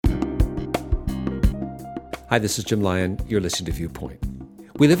Hi, this is Jim Lyon. You're listening to Viewpoint.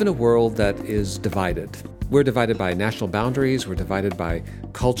 We live in a world that is divided. We're divided by national boundaries. We're divided by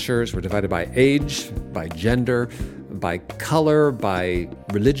cultures. We're divided by age, by gender, by color, by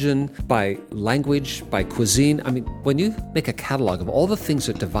religion, by language, by cuisine. I mean, when you make a catalog of all the things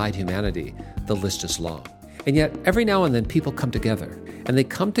that divide humanity, the list is long. And yet, every now and then, people come together. And they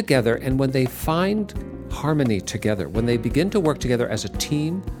come together, and when they find harmony together, when they begin to work together as a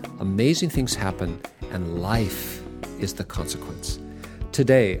team, amazing things happen, and life is the consequence.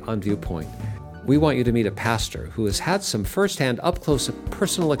 Today on Viewpoint, we want you to meet a pastor who has had some firsthand, up-close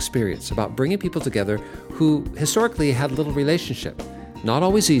personal experience about bringing people together who historically had little relationship. Not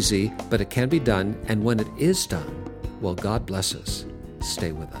always easy, but it can be done, and when it is done, well, God bless us.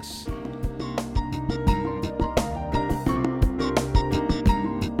 Stay with us.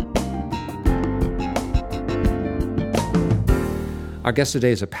 Our guest today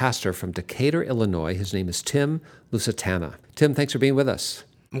is a pastor from Decatur, Illinois. His name is Tim Lusitana. Tim, thanks for being with us.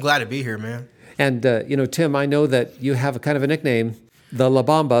 I'm glad to be here, man. And, Tim, I know that you have a kind of a nickname, the La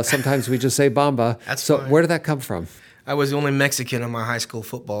Bamba. Sometimes we just say Bamba. That's so fine. Where did that come from? I was the only Mexican on my high school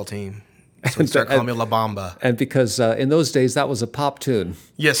football team. So they started calling me La Bamba. And because in those days, that was a pop tune.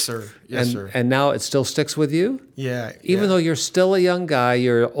 Yes, sir. Yes, sir. And now it still sticks with you? Yeah. Even though you're still a young guy,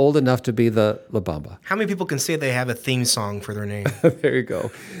 you're old enough to be the La Bamba. How many people can say they have a theme song for their name? There you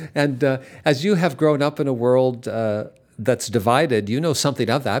go. And as you have grown up in a world that's divided, you know something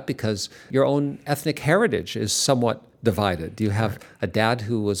of that because your own ethnic heritage is somewhat divided. You have a dad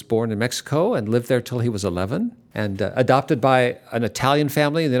who was born in Mexico and lived there till he was 11 and adopted by an Italian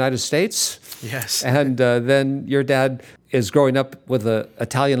family in the United States. Yes. And then your dad is growing up with an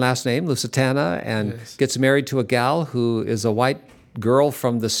Italian last name, Lusitana, and gets married to a gal who is a white girl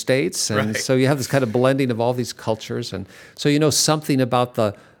from the States. And so you have this kind of blending of all these cultures. And so you know something about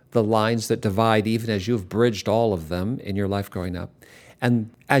the lines that divide, even as you've bridged all of them in your life growing up.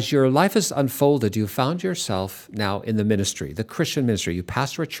 And as your life has unfolded, you found yourself now in the ministry, the Christian ministry. You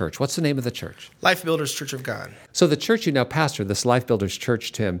pastor a church. What's the name of the church? Life Builders Church of God. So the church you now pastor, this Life Builders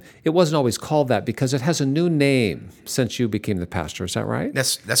Church, Tim, it wasn't always called that because it has a new name since you became the pastor. Is that right?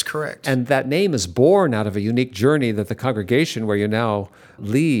 That's correct. And that name is born out of a unique journey that the congregation where you now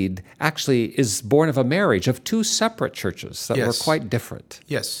lead actually is born of a marriage of two separate churches that were quite different.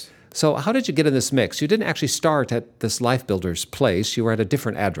 Yes. So how did you get in this mix? You didn't actually start at this Life Builders place. You were at a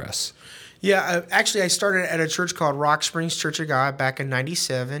different address. Yeah, actually, I started at a church called Rock Springs Church of God back in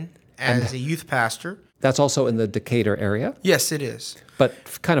 97 as a youth pastor. That's also in the Decatur area? Yes, it is.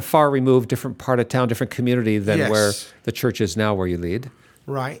 But kind of far removed, different part of town, different community than where the church is now where you lead.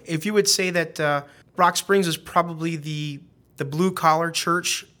 Right. If you would say that Rock Springs was probably the blue-collar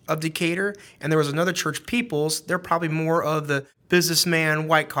church of Decatur, and there was another church, Peoples, they're probably more of the businessman,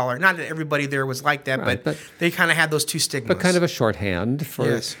 white collar. Not that everybody there was like that, but they kind of had those two stigmas. But kind of a shorthand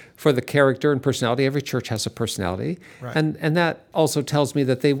for the character and personality. Every church has a personality. Right. And that also tells me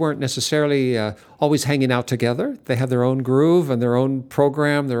that they weren't necessarily always hanging out together. They had their own groove and their own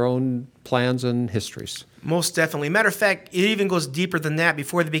program, their own plans and histories. Most definitely. Matter of fact, it even goes deeper than that.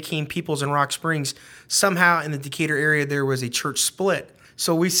 Before they became Peoples and Rock Springs, somehow in the Decatur area there was a church split.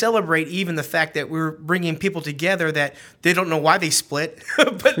 So we celebrate even the fact that we're bringing people together that they don't know why they split,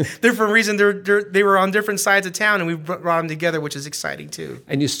 but different reason they were on different sides of town, and we brought them together, which is exciting too.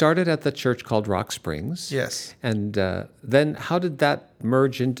 And you started at the church called Rock Springs. Yes. And then how did that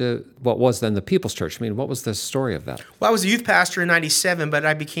merge into what was then the People's Church? I mean, what was the story of that? Well, I was a youth pastor in 97, but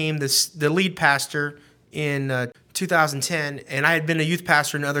I became the lead pastor in 2010, and I had been a youth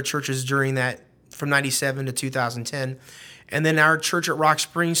pastor in other churches during that from 97 to 2010. And then our church at Rock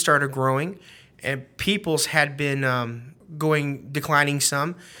Springs started growing, and People's had been declining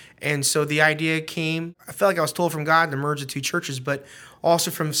some. And so the idea came, I felt like I was told from God to merge the two churches, but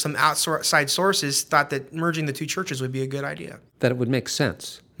also from some outside sources thought that merging the two churches would be a good idea. That it would make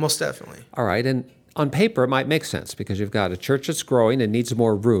sense. Most definitely. All right. And on paper, it might make sense because you've got a church that's growing and needs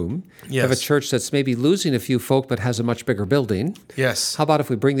more room. Yes. You have a church that's maybe losing a few folk but has a much bigger building. Yes. How about if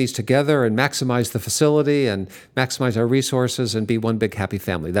we bring these together and maximize the facility and maximize our resources and be one big happy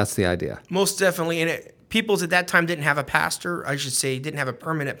family? That's the idea. Most definitely. And People's at that time didn't have a pastor. I should say didn't have a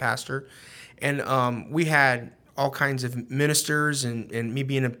permanent pastor. And we had all kinds of ministers and me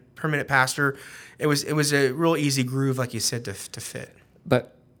being a permanent pastor. It was a real easy groove, like you said, to fit.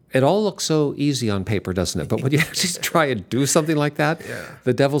 But it all looks so easy on paper, doesn't it? But when you actually try and do something like that,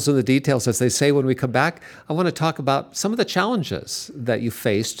 the devil's in the details, as they say when we come back. I want to talk about some of the challenges that you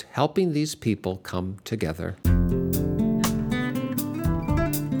faced helping these people come together.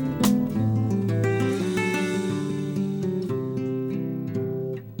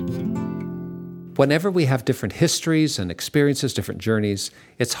 Whenever we have different histories and experiences, different journeys,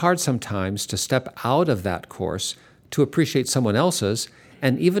 it's hard sometimes to step out of that course to appreciate someone else's,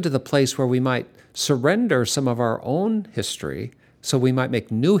 and even to the place where we might surrender some of our own history so we might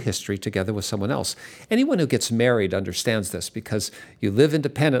make new history together with someone else. Anyone who gets married understands this, because you live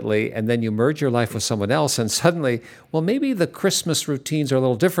independently and then you merge your life with someone else, and suddenly, well, maybe the Christmas routines are a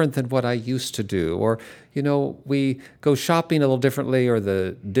little different than what I used to do, or, we go shopping a little differently, or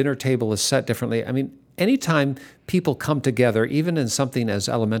the dinner table is set differently. I mean, anytime people come together, even in something as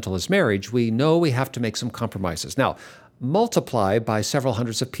elemental as marriage, we know we have to make some compromises. Now, multiply by several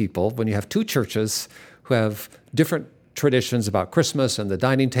hundreds of people when you have two churches who have different traditions about Christmas and the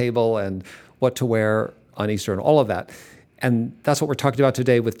dining table and what to wear on Easter and all of that. And that's what we're talking about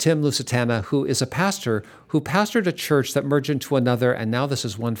today with Tim Lusitana, who is a pastor who pastored a church that merged into another, and now this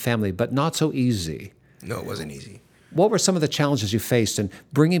is one family, but not so easy. No, it wasn't easy. What were some of the challenges you faced in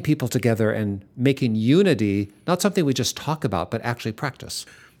bringing people together and making unity not something we just talk about, but actually practice?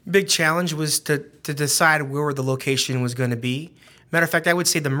 Big challenge was to decide where the location was going to be. Matter of fact, I would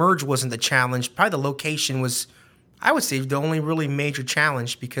say the merge wasn't the challenge. Probably the location was, I would say, the only really major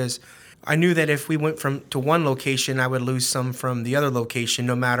challenge, because I knew that if we went to one location, I would lose some from the other location,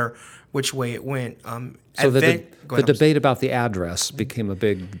 no matter which way it went. So the debate about the address became a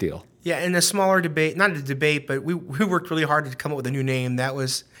big deal. Yeah, and a smaller debate, not a debate, but we worked really hard to come up with a new name. That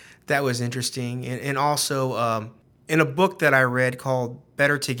was interesting. And also, in a book that I read called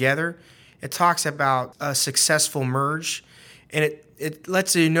Better Together, it talks about a successful merge. And it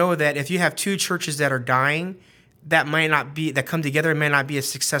lets you know that if you have two churches that are dying, that come together, it may not be a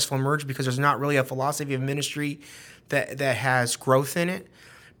successful merge, because there's not really a philosophy of ministry that has growth in it,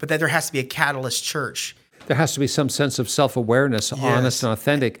 but that there has to be a catalyst church. There has to be some sense of self-awareness, yes, honest and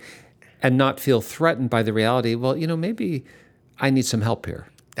authentic, and not feel threatened by the reality, well, maybe I need some help here.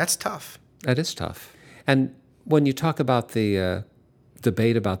 That's tough. That is tough. And when you talk about the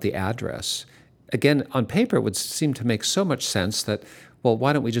debate about the address, again, on paper, it would seem to make so much sense that, well,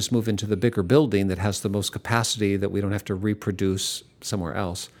 why don't we just move into the bigger building that has the most capacity that we don't have to reproduce somewhere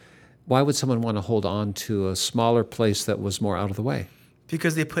else? Why would someone want to hold on to a smaller place that was more out of the way?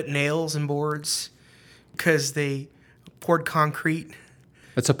 Because they put nails and boards, because they poured concrete.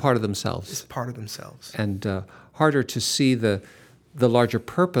 It's a part of themselves. It's part of themselves. And harder to see the larger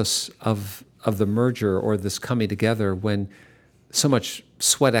purpose of the merger or this coming together when so much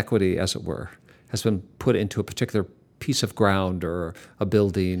sweat equity, as it were, has been put into a particular piece of ground or a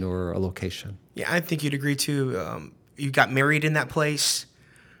building or a location. Yeah, I think you'd agree too. You got married in that place.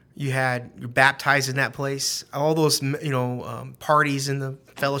 You're baptized in that place. All those, parties in the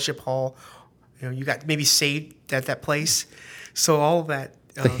fellowship hall. You got maybe saved at that place. So all of that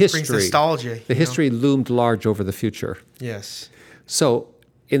brings nostalgia. The history loomed large over the future. Yes. So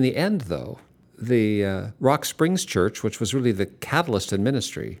in the end, though, the Rock Springs Church, which was really the catalyst in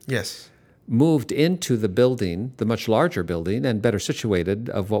ministry, yes, moved into the building, the much larger building and better situated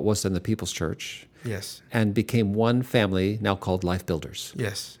of what was then the People's Church. Yes. And became one family now called Life Builders.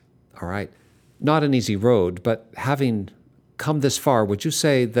 Yes. All right. Not an easy road, but having come this far, would you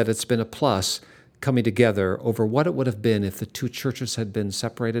say that it's been a plus coming together over what it would have been if the two churches had been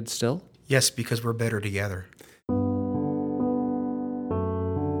separated still? Yes, because we're better together.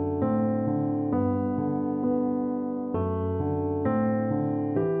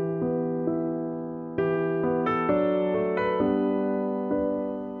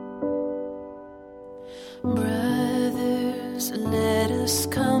 Brothers, let us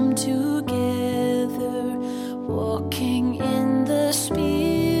come together, walking in the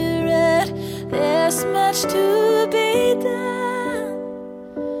Spirit. There's much to be done.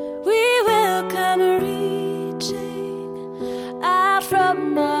 We welcome a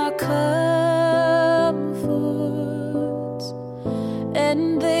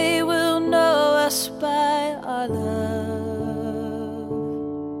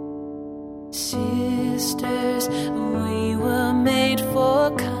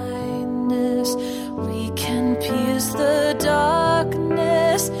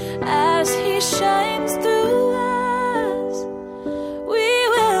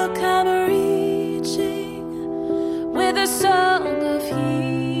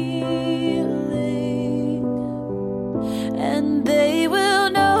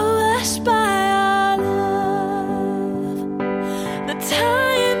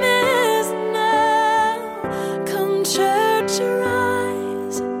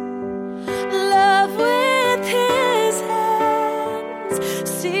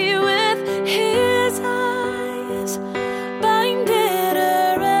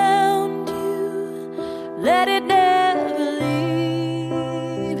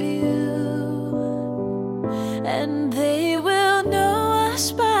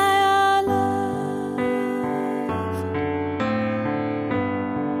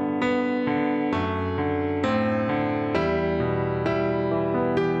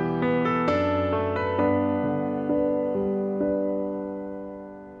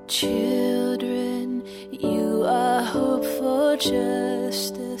children, you are hope for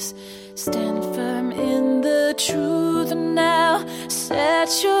justice. Stand firm in the truth now. Set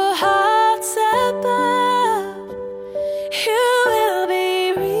your hearts above. You will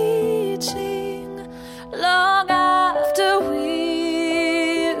be reaching long after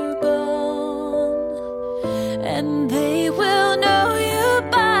we're gone, and they will know you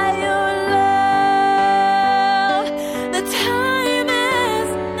by your love. The time is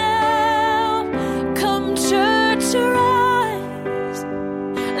now. Come, church, arise.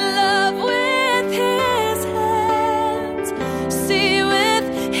 Love with his hands, see with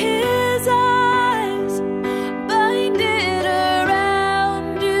his eyes, bind it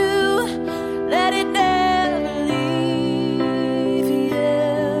around you, let it never leave you.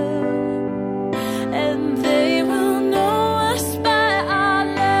 And they will know us by our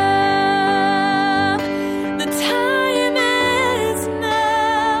love. The time is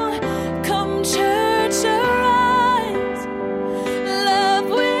now. Come, church, arise. Love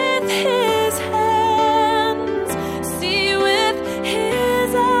with his hands, see with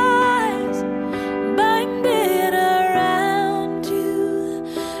his eyes, bind it around you,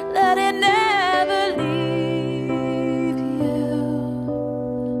 let it never leave you.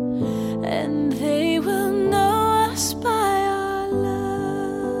 And they will know us by our love.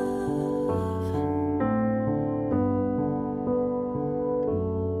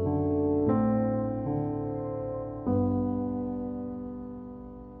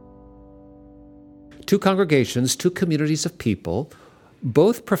 Two congregations, two communities of people,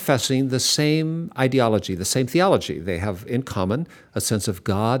 both professing the same ideology, the same theology. They have in common a sense of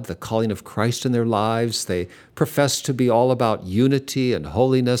God, the calling of Christ in their lives. They profess to be all about unity and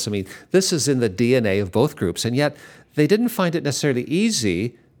holiness. I mean, this is in the DNA of both groups, and yet they didn't find it necessarily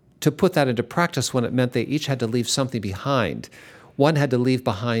easy to put that into practice when it meant they each had to leave something behind. One had to leave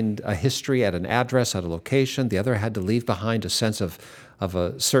behind a history at an address, at a location. The other had to leave behind a sense of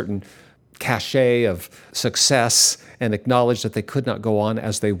a certain cachet of success and acknowledge that they could not go on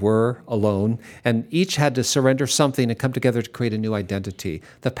as they were alone. And each had to surrender something and come together to create a new identity.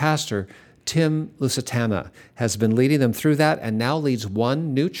 The pastor, Tim Lusitana, has been leading them through that and now leads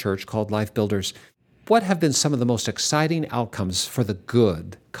one new church called Life Builders. What have been some of the most exciting outcomes for the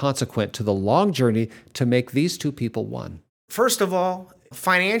good consequent to the long journey to make these two people one? First of all,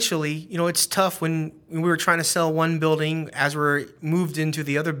 financially, it's tough when we were trying to sell one building as we're moved into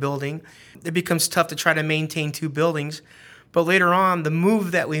the other building. It becomes tough to try to maintain two buildings. But later on, the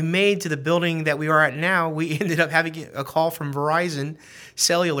move that we made to the building that we are at now, we ended up having a call from Verizon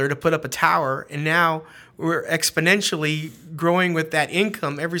Cellular to put up a tower. And now we're exponentially growing with that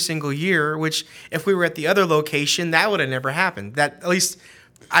income every single year, which if we were at the other location, that would have never happened. That, at least,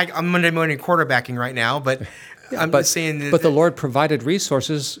 I'm Monday morning quarterbacking right now, but I'm just saying that. But the Lord provided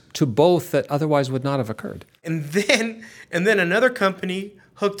resources to both that otherwise would not have occurred. And then another company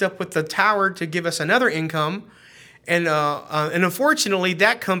hooked up with the tower to give us another income. And unfortunately,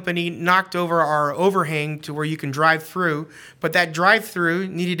 that company knocked over our overhang to where you can drive through. But that drive-through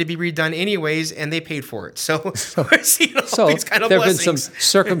needed to be redone anyways, and they paid for it. So these kind of there have been some blessings.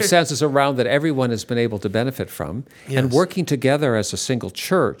 circumstances around that everyone has been able to benefit from. Yes. And working together as a single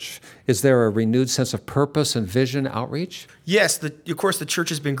church, is there a renewed sense of purpose and vision outreach? Yes, of course, the church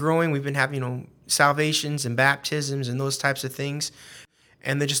has been growing. We've been having, salvations and baptisms and those types of things.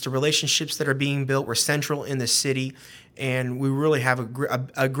 And then just the relationships that are being built. We're central in the city, and we really have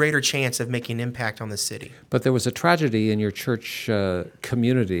a greater chance of making an impact on the city. But there was a tragedy in your church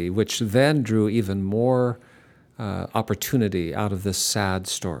community, which then drew even more opportunity out of this sad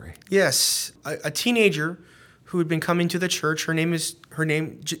story. Yes, a teenager who had been coming to the church. Her name is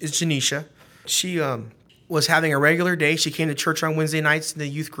Janisha. She was having a regular day. She came to church on Wednesday nights in the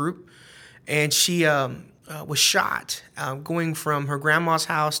youth group, and she was shot going from her grandma's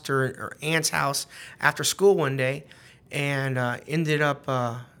house to her aunt's house after school one day, and ended up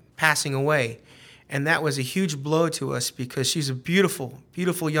passing away. And that was a huge blow to us because she's a beautiful,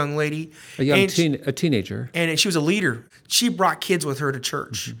 beautiful young lady. A teenager. And she was a leader. She brought kids with her to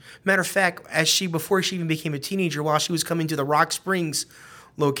church. Mm-hmm. Matter of fact, before she even became a teenager, while she was coming to the Rock Springs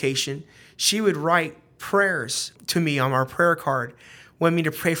location, she would write prayers to me on our prayer card. Wanted me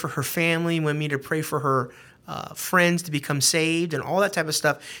to pray for her family, wanted me to pray for her friends to become saved and all that type of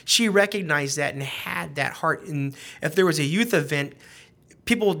stuff. She recognized that and had that heart. And if there was a youth event,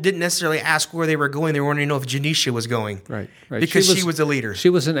 people didn't necessarily ask where they were going. They wanted to know if Janisha was going. Right. Because she was a leader. She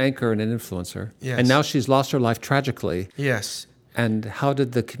was an anchor and an influencer. Yes. And now she's lost her life tragically. Yes. And how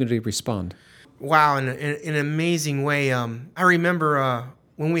did the community respond? Wow, in an amazing way. I remember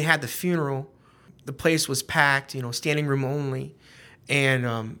when we had the funeral, the place was packed, standing room only.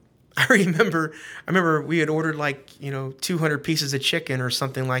 And I remember we had ordered 200 pieces of chicken or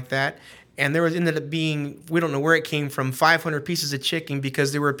something like that. And there ended up being, we don't know where it came from, 500 pieces of chicken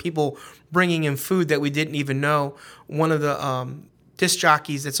because there were people bringing in food that we didn't even know. One of the disc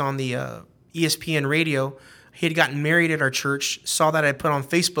jockeys that's on the ESPN radio, he had gotten married at our church, saw that I put on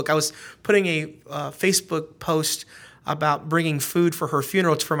Facebook. I was putting a Facebook post about bringing food for her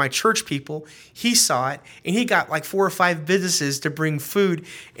funeral for my church people. He saw it, and he got 4 or 5 businesses to bring food.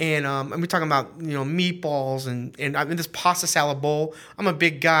 And we're talking about meatballs and in this pasta salad bowl. I'm a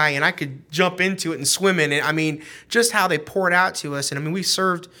big guy, and I could jump into it and swim in it. Just how they poured out to us. And we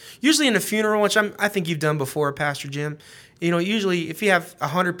served usually in a funeral, which I think you've done before, Pastor Jim. Usually if you have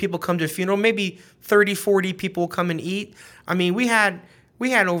 100 people come to a funeral, maybe 30, 40 people come and eat. We had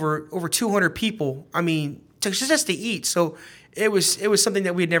over 200 people. Just to eat. So it was something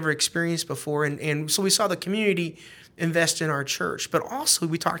that we had never experienced before. And so we saw the community invest in our church. But also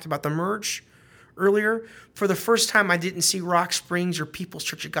we talked about the merge earlier. For the first time, I didn't see Rock Springs or People's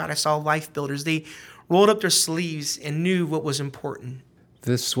Church of God. I saw Life Builders. They rolled up their sleeves and knew what was important.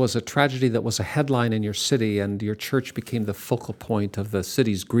 This was a tragedy that was a headline in your city, and your church became the focal point of the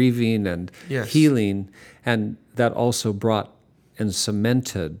city's grieving and healing. And that also brought and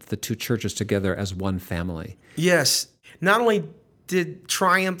cemented the two churches together as one family. Yes. Not only did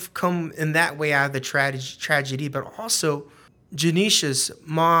triumph come in that way out of the tragedy, but also Janisha's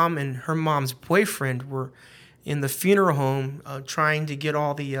mom and her mom's boyfriend were in the funeral home trying to get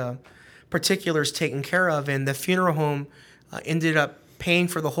all the particulars taken care of, and the funeral home ended up paying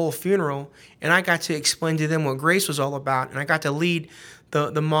for the whole funeral, and I got to explain to them what grace was all about, and I got to lead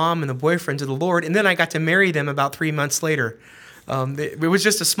the mom and the boyfriend to the Lord, and then I got to marry them about 3 months later. It was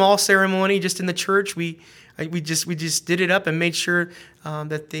just a small ceremony, just in the church. We just did it up and made sure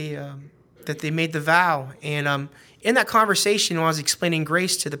that they made the vow. And in that conversation, when I was explaining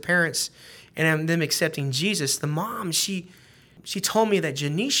grace to the parents and them accepting Jesus, the mom she told me that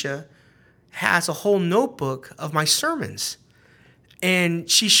Janisha has a whole notebook of my sermons, and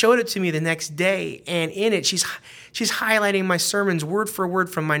she showed it to me the next day. And in it, she's highlighting my sermons word for word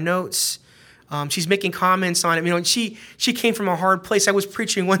from my notes. She's making comments on it. She came from a hard place. I was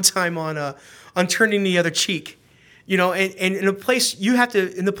preaching one time on turning the other cheek. And in a place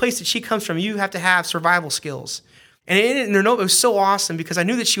in the place that she comes from, you have to have survival skills. And in her note, it was so awesome because I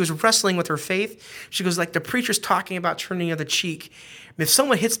knew that she was wrestling with her faith. She goes, the preacher's talking about turning the other cheek. If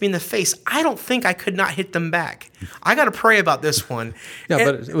someone hits me in the face, I don't think I could not hit them back. I got to pray about this one. Yeah,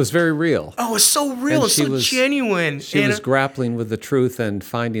 but it was very real. Oh, it was so real. It's so genuine. She was grappling with the truth and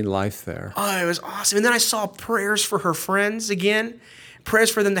finding life there. Oh, it was awesome. And then I saw prayers for her friends again, prayers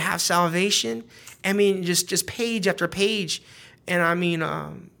for them to have salvation. Just page after page. And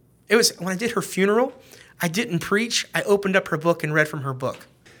it was when I did her funeral, I didn't preach. I opened up her book and read from her book.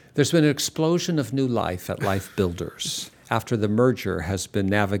 There's been an explosion of new life at Life Builders after the merger has been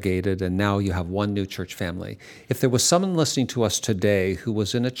navigated, and now you have one new church family. If there was someone listening to us today who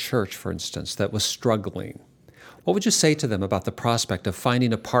was in a church, for instance, that was struggling, what would you say to them about the prospect of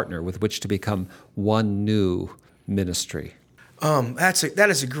finding a partner with which to become one new ministry? That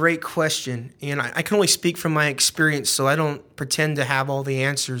is a great question, and I can only speak from my experience, so I don't pretend to have all the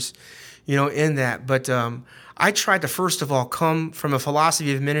answers, in that. But I tried to first of all come from a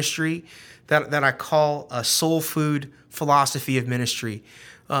philosophy of ministry that I call a soul food philosophy of ministry.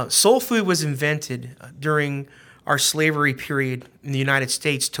 Soul food was invented during our slavery period in the United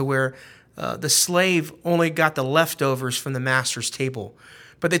States, to where the slave only got the leftovers from the master's table,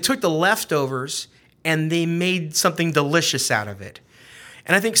 but they took the leftovers and they made something delicious out of it.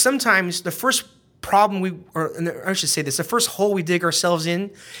 And I think sometimes the first problem the first hole we dig ourselves in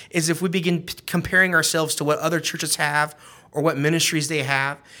is if we begin comparing ourselves to what other churches have or what ministries they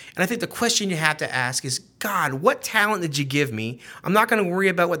have. And I think the question you have to ask is, God, what talent did you give me? I'm not going to worry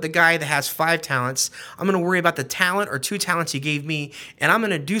about what the guy that has 5 talents. I'm going to worry about the talent or 2 talents you gave me, and I'm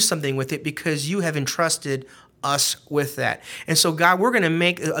going to do something with it because you have entrusted us with that. And so, God, we're going to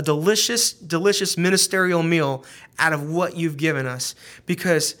make a delicious, delicious ministerial meal out of what you've given us,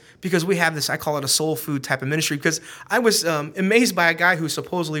 because we have this, I call it a soul food type of ministry. Because I was amazed by a guy who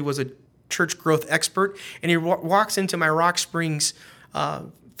supposedly was a church growth expert, and he walks into my Rock Springs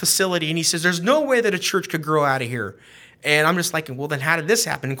facility, and he says, there's no way that a church could grow out of here. And I'm just like, well, then how did this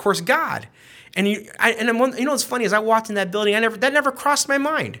happen? And of course, God. What's funny is I walked in that building, that never crossed my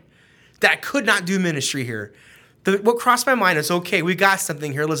mind that I could not do ministry here. What crossed my mind is, okay, we got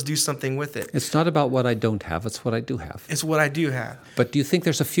something here, let's do something with it. It's not about what I don't have, it's what I do have. It's what I do have. But do you think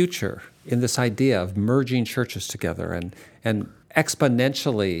there's a future in this idea of merging churches together and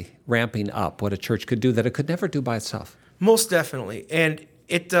exponentially ramping up what a church could do that it could never do by itself? Most definitely. And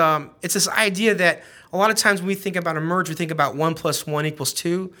it's this idea that a lot of times when we think about a merge, we think about 1 + 1 =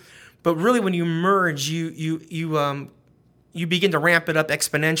 2. But really, when you merge, you begin to ramp it up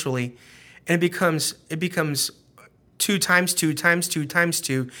exponentially, and it becomes 2 × 2 × 2 ×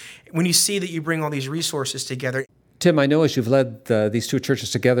 2 when you see that you bring all these resources together. Tim, I know as you've led these two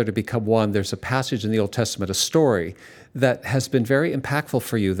churches together to become one, there's a passage in the Old Testament, a story that has been very impactful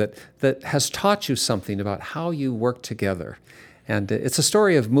for you, that has taught you something about how you work together. And it's a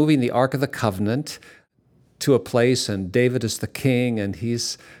story of moving the Ark of the Covenant to a place, and David is the king, and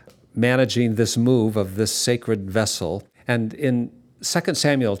he's managing this move of this sacred vessel. And in 2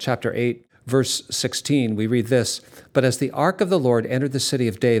 Samuel chapter 8, verse 16, we read this, "But as the ark of the Lord entered the city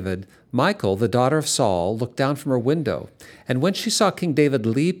of David, Michal, the daughter of Saul, looked down from her window. And when she saw King David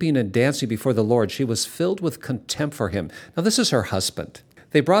leaping and dancing before the Lord, she was filled with contempt for him." Now this is her husband.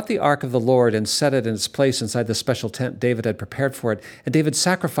 They brought the ark of the Lord and set it in its place inside the special tent David had prepared for it. And David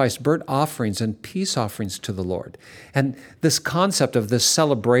sacrificed burnt offerings and peace offerings to the Lord. And this concept of this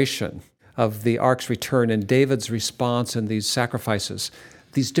celebration of the ark's return and David's response and these sacrifices,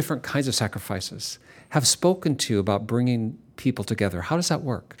 these different kinds of sacrifices, have spoken to you about bringing people together. How does that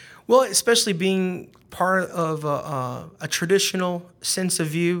work? Well, especially being part of a traditional sense of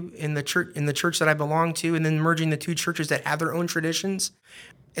view in the church that I belong to, and then merging the two churches that have their own traditions,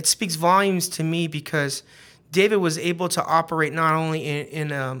 it speaks volumes to me because David was able to operate not only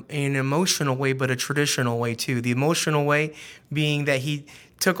in an emotional way, but a traditional way too. The emotional way being that he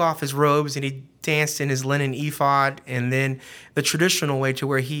took off his robes and he danced in his linen ephod, and then the traditional way to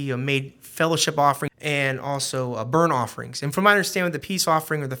where he made fellowship offerings and also burnt offerings. And from my understanding, the peace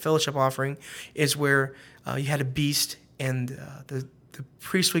offering or the fellowship offering is where you had a beast, and the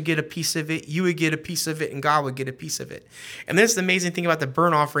priest would get a piece of it, you would get a piece of it, and God would get a piece of it. And that's the amazing thing about the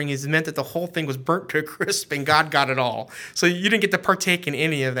burnt offering is it meant that the whole thing was burnt to a crisp, and God got it all. So you didn't get to partake in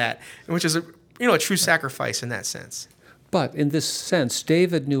any of that, which is a true sacrifice in that sense. But in this sense,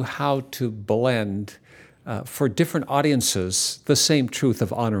 David knew how to blend for different audiences the same truth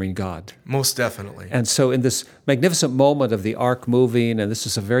of honoring God. Most definitely. And so in this magnificent moment of the ark moving, and this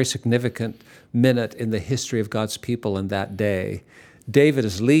is a very significant minute in the history of God's people in that day, David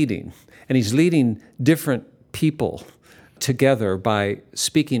is leading, and he's leading different people together by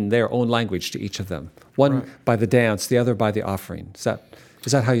speaking their own language to each of them. One by the dance, the other by the offering. Is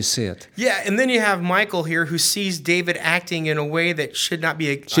that how you see it? Yeah, and then you have Michal here who sees David acting in a way that should not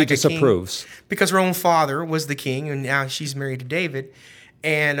be she disapproves. Because her own father was the king, and now she's married to David.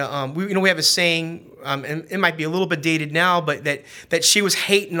 And we have a saying, and it might be a little bit dated now, but that she was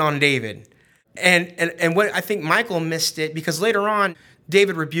hating on David. And what I think Michal missed it, because later on,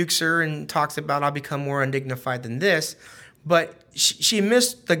 David rebukes her and talks about, "I'll become more undignified than this." But she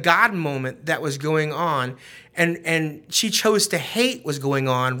missed the God moment that was going on, and she chose to hate what was going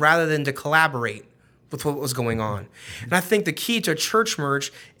on rather than to collaborate with what was going on. And I think the key to a church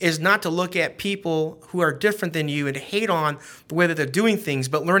merge is not to look at people who are different than you and hate on the way that they're doing things,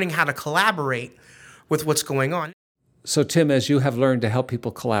 but learning how to collaborate with what's going on. So Tim, as you have learned to help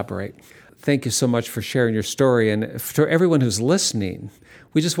people collaborate, thank you so much for sharing your story. And for everyone who's listening,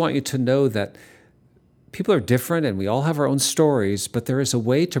 we just want you to know that people are different and we all have our own stories, but there is a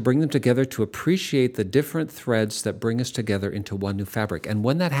way to bring them together to appreciate the different threads that bring us together into one new fabric. And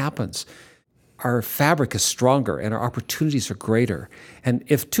when that happens, our fabric is stronger and our opportunities are greater. And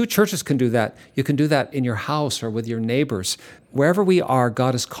if two churches can do that, you can do that in your house or with your neighbors. Wherever we are,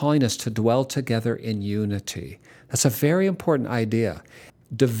 God is calling us to dwell together in unity. That's a very important idea.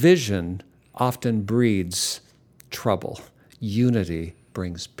 Division often breeds trouble. Unity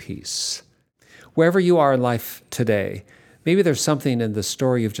brings peace. Wherever you are in life today, maybe there's something in the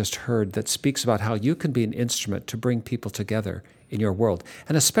story you've just heard that speaks about how you can be an instrument to bring people together in your world.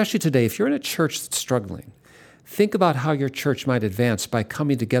 And especially today, if you're in a church that's struggling, think about how your church might advance by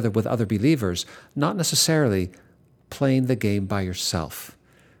coming together with other believers, not necessarily playing the game by yourself.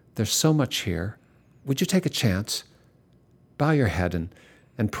 There's so much here. Would you take a chance? Bow your head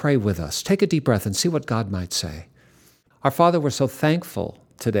and pray with us. Take a deep breath and see what God might say. Our Father, we're so thankful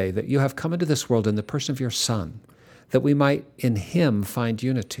today that you have come into this world in the person of your Son, that we might in him find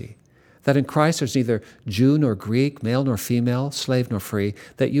unity, that in Christ there's neither Jew nor Greek, male nor female, slave nor free,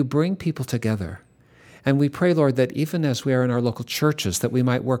 that you bring people together. And we pray, Lord, that even as we are in our local churches, that we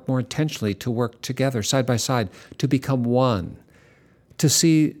might work more intentionally to work together, side by side, to become one, to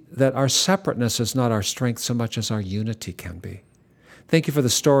see that our separateness is not our strength so much as our unity can be. Thank you for the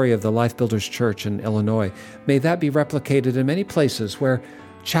story of the Life Builders Church in Illinois. May that be replicated in many places where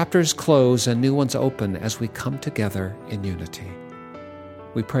chapters close and new ones open as we come together in unity.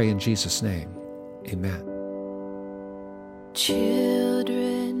 We pray in Jesus' name. Amen.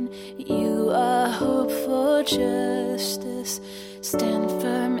 Children, you are hope for justice. Stand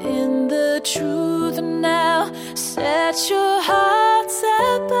firm in the truth now. Set your hearts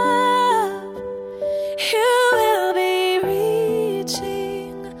above. You will be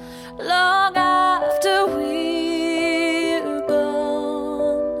reaching long after we're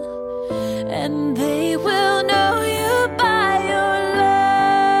gone, and they will know you by your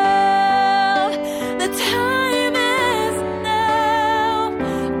love. The time is now.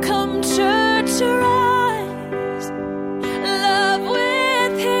 Come, church, arise. Love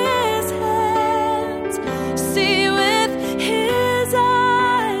with his hands, see with his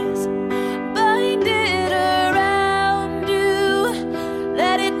eyes, bind it around you,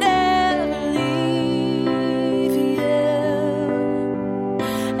 let it never leave you,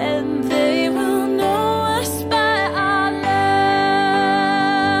 and they will know us by our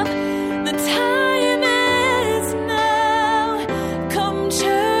love. The time is now. Come,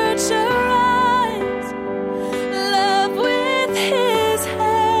 church, arise. Love with his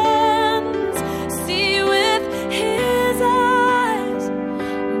hands, see with his eyes,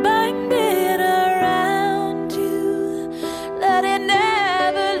 bind it around you, let it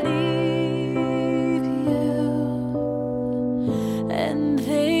never leave you, and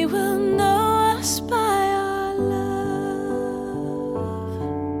they will know us by our love.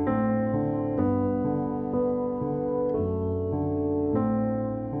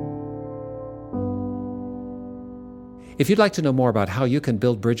 If you'd like to know more about how you can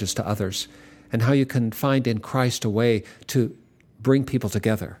build bridges to others and how you can find in Christ a way to bring people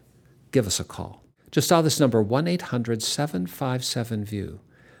together, give us a call. Just dial this number, 1-800-757-VIEW.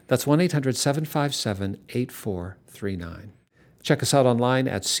 That's 1-800-757-8439. Check us out online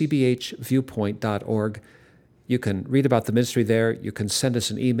at cbhviewpoint.org. You can read about the ministry there. You can send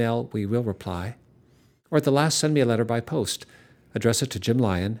us an email. We will reply. Or at the last, send me a letter by post. Address it to Jim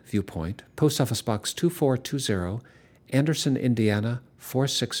Lyon, Viewpoint, Post Office Box 2420, Anderson, Indiana,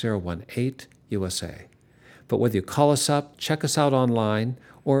 46018, USA. But whether you call us up, check us out online,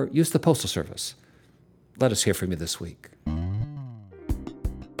 or use the Postal Service, let us hear from you this week.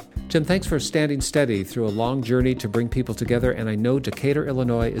 Jim, thanks for standing steady through a long journey to bring people together, and I know Decatur,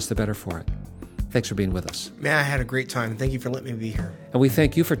 Illinois is the better for it. Thanks for being with us. Man, I had a great time. Thank you for letting me be here. And we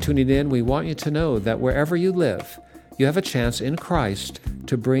thank you for tuning in. We want you to know that wherever you live, you have a chance in Christ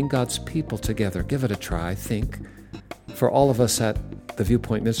to bring God's people together. Give it a try. Think. For all of us at the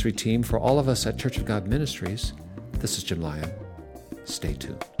Viewpoint Ministry Team, for all of us at Church of God Ministries, this is Jim Lyon. Stay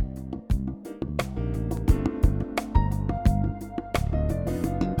tuned.